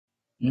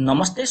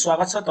नमस्ते,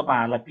 स्वागत छ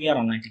तपाईहरुलाई पिआर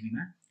अनलाइन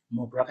टिभीमा।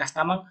 म प्रकाश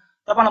तामाङ।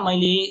 तपाईलाई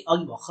मैले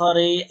अघि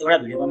भर्खरै एउटा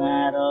भिडियो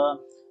बनाएर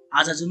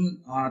आज जुन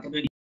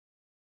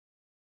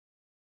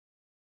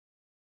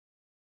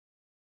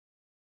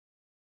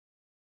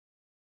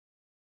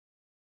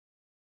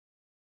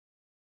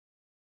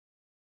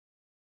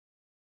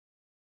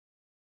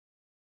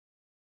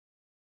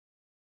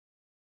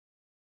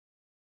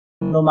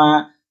तपाईमा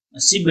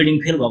सिप बिल्डिङ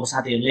फेल भएको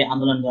साथीहरुले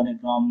आन्दोलन गर्ने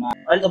क्रममा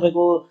अहिले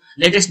तपाईको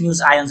लेटेस्ट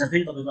न्यूज आए अनुसार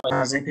फेरि तपाईको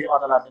चाहिँ फेरि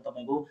अदालतले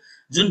तपाईको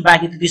जुन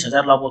बाँकी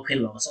 30,000 लगभग फेल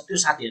भएको छ त्यो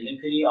साथीहरुले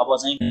फेरि अब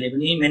चाहिँ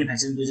पनि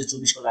म्यानुफ्याक्चरिङ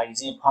 2024 को लागि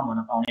चाहिँ फर्म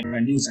भर्न पाउने एउटा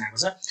न्यूज आएको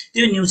छ।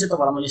 त्यो न्यूज चाहिँ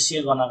तपाईहरुलाई मैले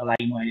शेयर गर्नको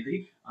लागि म अहिले फेरि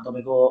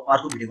तपाईको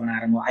अर्को भिडियो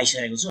बनाएर म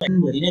आइसकेको छु।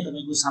 भरि नै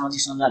तपाईको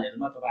सामाजिक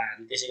सञ्जालहरुमा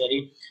तपाईहरुले त्यसैगरी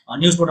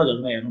न्यूज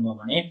पोर्टलहरुमा हेर्नुभयो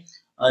भने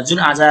जुन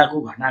आजको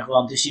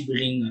घटनाक्रम त्यो सिप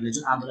बिल्डिङहरुले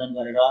जुन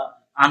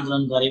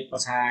आन्दोलन गरे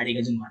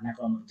पछाडिको जुन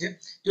घटनाक्रमहरु थियो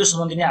त्यो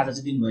सम्बन्धी नै आज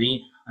चाहिँ दिनभरि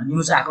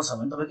न्यूज आएको छ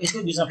भने तपाईको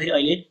यसकै बीचमा फेरि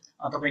अहिले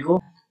तपाईको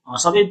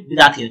सबै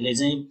विद्यार्थीहरुले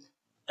चाहिँ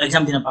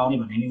एक्जाम दिन पाउने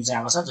भन्ने न्यूज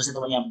आएको छ। जस्तै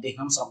तपाईले यहाँ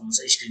देख्न सक्नुहुन्छ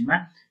स्क्रिनमा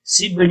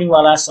सिप बिल्डिङ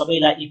वाला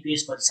सबैलाई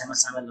ईपीएस परीक्षामा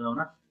सामेल गराउन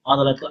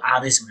अदालतको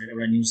आदेश भनेर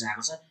एउटा न्यूज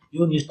आएको छ।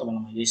 यो न्यूज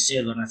तपाईलाई मैले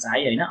शेयर गर्न चाहे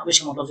हैन। अब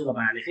यसको मतलब चाहिँ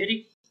तपाईहरुले फेरि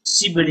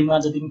सिप बिल्डिङमा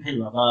जति पनि फेल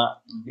भएका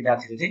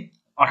विद्यार्थीहरु थिए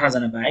 18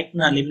 जना बाहेक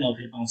उनीहरुले पनि अब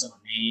फेरि पाउँछ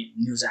भन्ने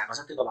न्यूज आएको छ।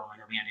 त्यो तपाईलाई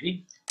मैले यहाँनेरि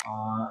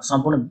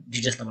सम्पूर्ण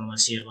डिटेल्स तपाईलाई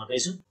मैले शेयर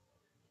गर्दैछु।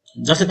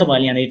 जस्तै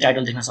तपाईले यहाँ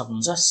टाइटल देख्न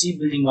सक्नुहुन्छ सिप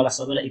बिल्डिङ वाला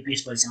सबैलाई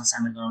ईपीएस परीक्षामा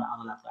सामेल गराउन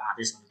अदालतको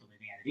आदेश भनेर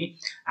तपाईको यहाँनेरि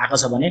आएको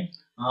छ भने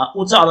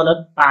उच्च अदालत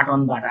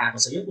पाटनबाट आएको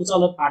छ। यो उच्च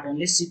अदालत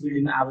पाटनले सिप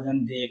बिल्डिङमा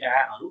आवेदन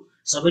दिएकाहरू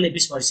सबैले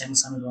ईपीएस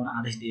परीक्षामा सामेल गराउन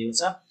आदेश दिएको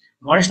छ।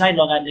 गणेशलाई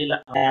लगायतले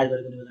दायर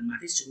गरेको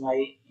निवेदनमाथि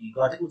सुनवाई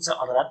गर्दै उच्च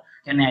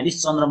अदालतका न्यायाधीश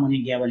चन्द्रमणि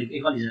ग्यावालीको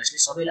एकल इजलासले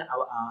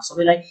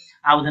सबैलाई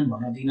आवेदन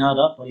भर्न दिन र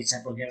परीक्षा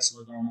प्रक्रिया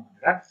सरल गराउन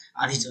भनेर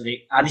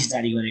आदेश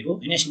जारी गरेको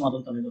हैन। यसको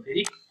मतलब तपाईको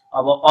फेरि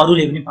अब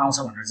अरूले पनि पाउँछ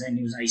भनेर चाहिँ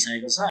न्यूज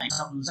आइसकेको छ।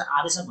 सक्नुहुन्छ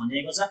आदेशमा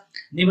भनिएको छ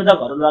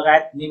निवेदकहरू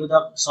लगायत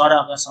निवेदक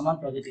सरका समान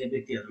प्रकृतिका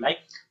व्यक्तिहरूलाई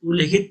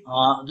उल्लेखित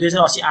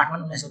 2080 8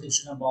 19 गते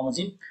सूचना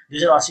बमोजिम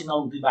 2080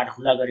 9 2 बाट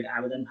खुला गरेको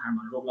आवेदन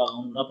फार्ममा रोक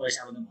लगाउनु र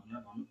परीक्षा आवेदन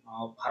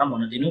फारम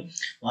भर्न दिनु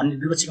भन्ने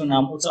विपक्षीको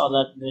नाम उच्च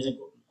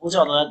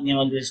अदालत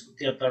नियमावली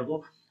 2073 को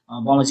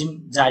बमोजिम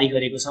जारी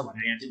गरेको छ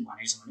भनेर यहाँ चाहिँ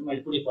भनेको छ भने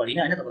मैले पुरै पढिन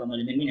हैन। तपाईलाई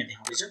मैले मेन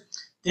देखाउँदैछु।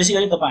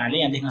 त्यसैगरी तपाईहरुले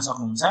यहाँ देख्न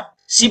सक्नुहुन्छ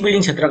सिप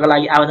बिल्डिङ क्षेत्रका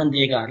लागि आवेदन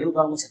दिएकाहरूले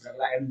उपलब्ध क्षेत्रका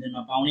लागि आवेदन दिन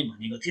नपाउने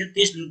भनेको थियो।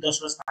 त्यस विरुद्ध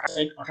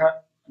 18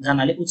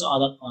 जनाले उच्च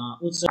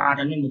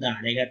आटनमै मुद्दा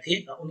हालेका थिए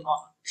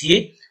र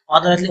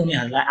अदालतले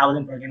उनीहरूलाई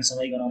आवेदन प्रक्रिया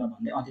सबै गराउन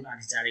भन्दै अन्तिम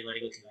आदेश जारी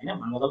गरेको थियो हैन।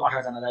 भन्नु मतलब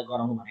 18 जनालाई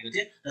गराउनु भनेको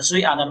थियो र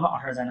सोही आधारमा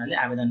 18 जनाले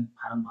आवेदन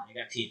फारम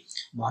भरेका थिए।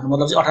 भन्नु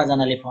मतलब चाहिँ 18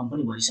 जनाले फर्म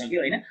पनि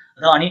भरिसक्यो हैन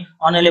र अनि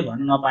अन्यले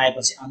भर्न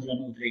नपाएपछि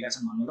आन्दोलनमा उत्रेका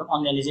छन्। भन्नु मतलब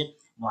अन्यले चाहिँ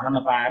भर्न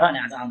नपाएर अनि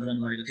आज आन्दोलन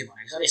गरेको थियो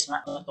भनेको छ। यसमा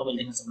तपाईले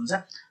देख्न सक्नुहुन्छ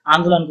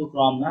आन्दोलनको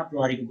क्रममा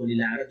प्रहरीको गोली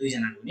लागेर 2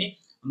 जनाको पनि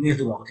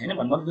मृत्यु भएको थियो हैन।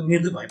 भन्नु मतलब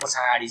मृत्यु भए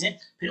पछाडी चाहिँ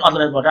फेरि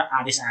अदालतबाट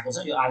आदेश आएको छ।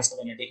 यो आदेश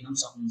तपाईले यहाँ देख्न पनि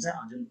सक्नुहुन्छ।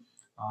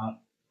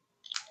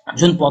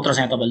 जुन पत्र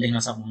चाहिँ तपाईले देख्न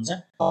सक्नुहुन्छ।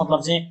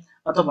 मतलब चाहिँ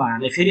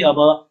तपाईहरुले फेरि अब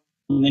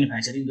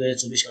म्यानुफ्याक्चरिङ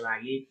 2024 को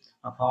लागि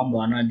फर्म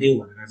भर्न देऊ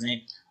भनेर चाहिँ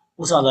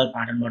उच्च अदालत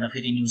पाटनबाट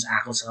फेरि न्यूज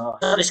आएको छ।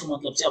 तर यसको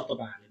मतलब चाहिँ अब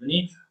तपाईहरुले पनि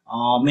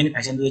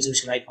म्यानुफ्याक्चरिङ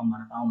 2024 को लागि फर्म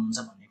भर्न पाउनुहुन्छ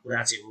भन्ने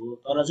कुरा चाहिँ हो।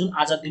 तर जुन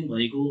आज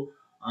दिनभरिको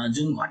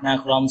जुन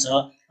घटनाक्रम छ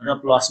र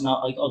प्लसमा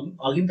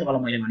अघि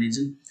तपाईलाई मैले भने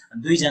जुन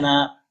 2 जना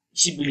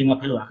सिप बिल्डिङमा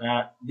फेल भएका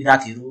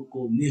विद्यार्थीहरुको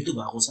मृत्यु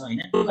भएको छ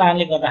हैन। त्यो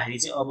कारणले गर्दाखेरि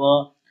चाहिँ अब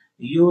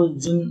यो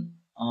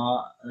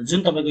जुन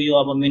तपाईको यो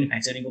अब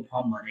म्यानुफ्याक्चरिङको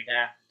फर्म भरेका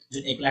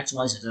जुन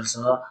 1,44,000 छ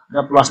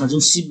र प्लसमा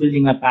जुन सिप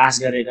बिल्डिङमा पास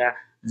गरेका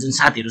जुन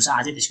साथीहरु छ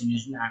आजै त्यसको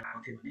न्यूज पनि आएको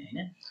थियो भने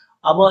हैन।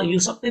 अब यो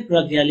सबै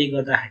प्रक्रियाले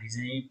गर्दाखेरि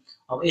चाहिँ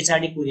अब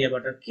एचआरडी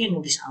कोरियाबाट के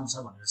नोटिस आउँछ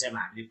भनेर चाहिँ अब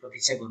हामीले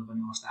प्रतीक्षा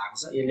गर्नुपर्ने अवस्था आएको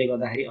छ। यसले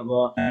गर्दाखेरि अब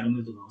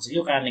मृत्यु भएको छ।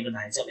 यो कारणले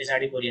गर्दाखेरि चाहिँ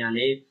एचआरडी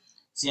कोरियाले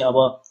चाहिँ अब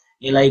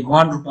यसलाई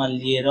गहन रूपमा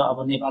लिएर अब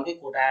नेपालकै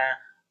कोटा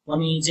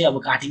पनि चाहिँ अब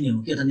काटिने हो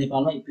कि अथवा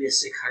नेपालमा ईपीएस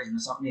चाहिँ खारेज हुन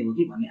सक्ने हो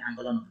कि भन्ने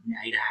आन्दोलनहरु पनि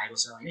आइरहेको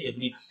छ हैन। यो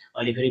पनि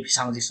अहिले फेरि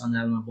सामाजिक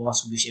सञ्जालमा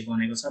बहसको विषय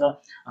बनेको छ र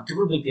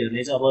थुप्रो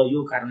व्यक्तिहरुले चाहिँ अब यो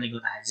कारणले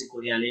गर्दाखेरि चाहिँ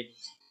कोरियाले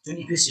जुन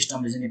ईपीएस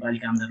सिस्टमले चाहिँ नेपाली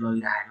कामदार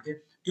लगिरहेको थियो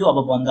त्यो अब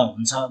बन्द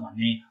हुन्छ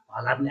भन्ने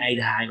हल्ला पनि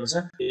आइरहेको छ।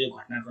 यो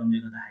घटनाक्रमले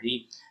गर्दाखेरि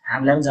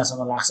हामीलाई पनि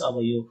जहाँसम्म लाग्छ अब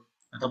यो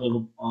तपाईको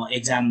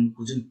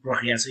एक्जामको जुन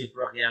प्रक्रिया छ यो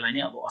प्रक्रियालाई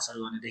नै अब असर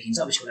गर्ने देखिन्छ।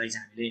 अब यसको लागि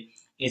चाहिँ हामीले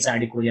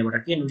एचआरडी कोरियाबाट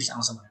के नोटिस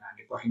आउँछ भनेर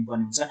हामीले पर्खिनु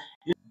पर्ने हुन्छ।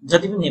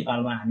 जति पनि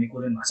नेपालमा हामी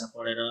कोरियन भाषा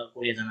पढेर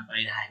कोरिया जान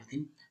पाइरहेको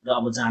थियौं र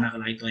अब जानका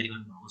लागि तयारी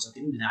गर्नु भएको छ ती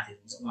विद्यार्थीहरु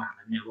हुन्छ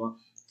उहाँहरूलाई पनि अब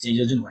चाहिँ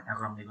यो जुन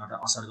घटनाक्रमले गर्दा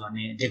असर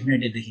गर्ने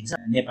डेफिनेटली देखिन्छ।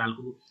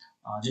 नेपालको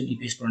जुन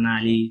ईपीएस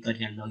प्रणाली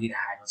तरिकाले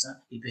लगिरहेको छ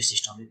ईपीएस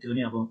सिस्टमले त्यो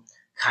नै अब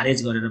खारेज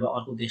गरेर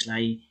अर्को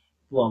देशलाई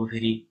पो अब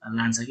फेरि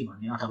लान्छ कि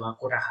भन्ने अथवा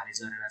कोटा खारेज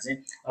गरेर चाहिँ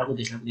अर्को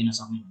देशलाई दिन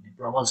सक्ने भन्ने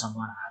प्रबल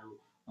सम्भावनाहरू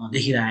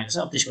देखिरहेको छ।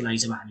 अब त्यसको लागि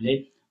चाहिँ हामीले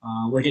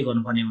वेटै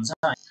गर्नुपर्ने हुन्छ।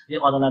 यो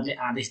अदालतले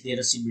आदेश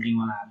दिएर सिप बिल्डिङ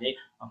वालाहरूले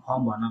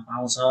फर्म भर्न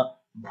पाउँछ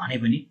भने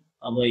पनि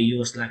अब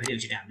यसलाई फेरि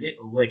एकचोटि हामीले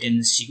वेट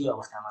एन्ड सीको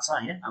अवस्थामा छ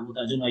हैन। अब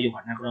उता जुन यो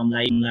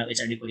घटनाक्रमलाई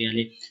एचआरडी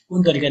कोरियाले कुन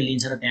तरिकाले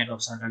लिन्छ र त्यहाँको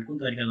सरकारले कुन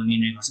तरिकाको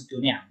निर्णय गर्छ त्यो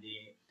नै हामीले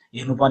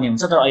हेर्नुपर्ने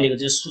हुन्छ। तर अहिलेको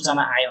चाहिँ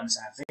सूचना आए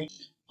अनुसार चाहिँ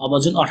अब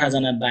जुन 18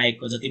 जना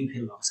बाहेकको जति पनि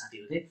फेल भएको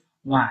साथीहरू थिए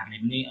उहाँहरूले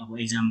पनि अब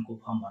एक्जामको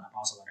फर्म भर्न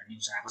पाउँछ भनेर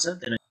न्युज आएको छ।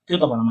 त्यो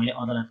तपाईँहरूलाई मैले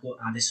अदालतको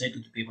आदेश सहित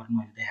त्यो पेपर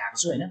मैले देखाएको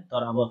छु होइन।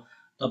 तर अब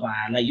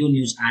तपाईँहरूलाई यो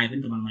न्युज आए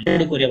पनि तपाईँलाई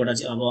मैले कोरियाबाट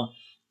चाहिँ अब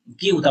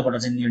के उताबाट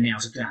चाहिँ निर्णय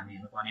आउँछ त्यो हामी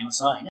हेर्नुपर्ने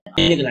छ होइन।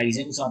 अहिलेको लागि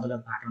चाहिँ उच्च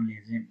अदालत पाटनले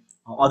चाहिँ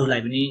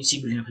अरूलाई पनि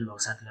सिपबिल्डिङमा फेल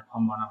भएको साथीलाई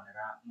फर्म भर्न भनेर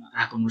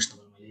आएको नोटिस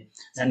तपाईँलाई मैले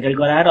जानकारी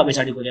गराएर अब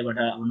पछाडि कोरियाबाट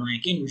अब नयाँ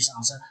के नोटिस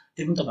आउँछ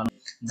त्यो पनि तपाईँलाई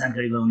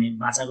जानकारी गराउने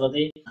बाचा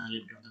गर्दै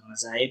भिडियो गर्न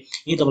चाहे।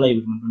 यही तपाईँलाई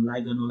भिडियो मन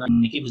लाइक गर्नु होला,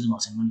 के बुझ्नु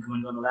भएको छैन भने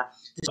कमेन्ट गर्नु होला।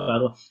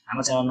 त्यसोहरू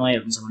हाम्रो च्यानल नयाँ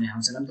हुनुहुन्छ भने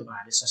हाम्रो च्यानल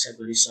तपाईँहरूले सब्सक्राइब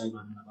गरी सहयोग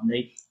गर्नु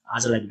भन्दै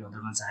आजलाई भिडियो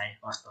गर्न चाहे।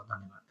 हस्त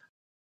धन्यवाद।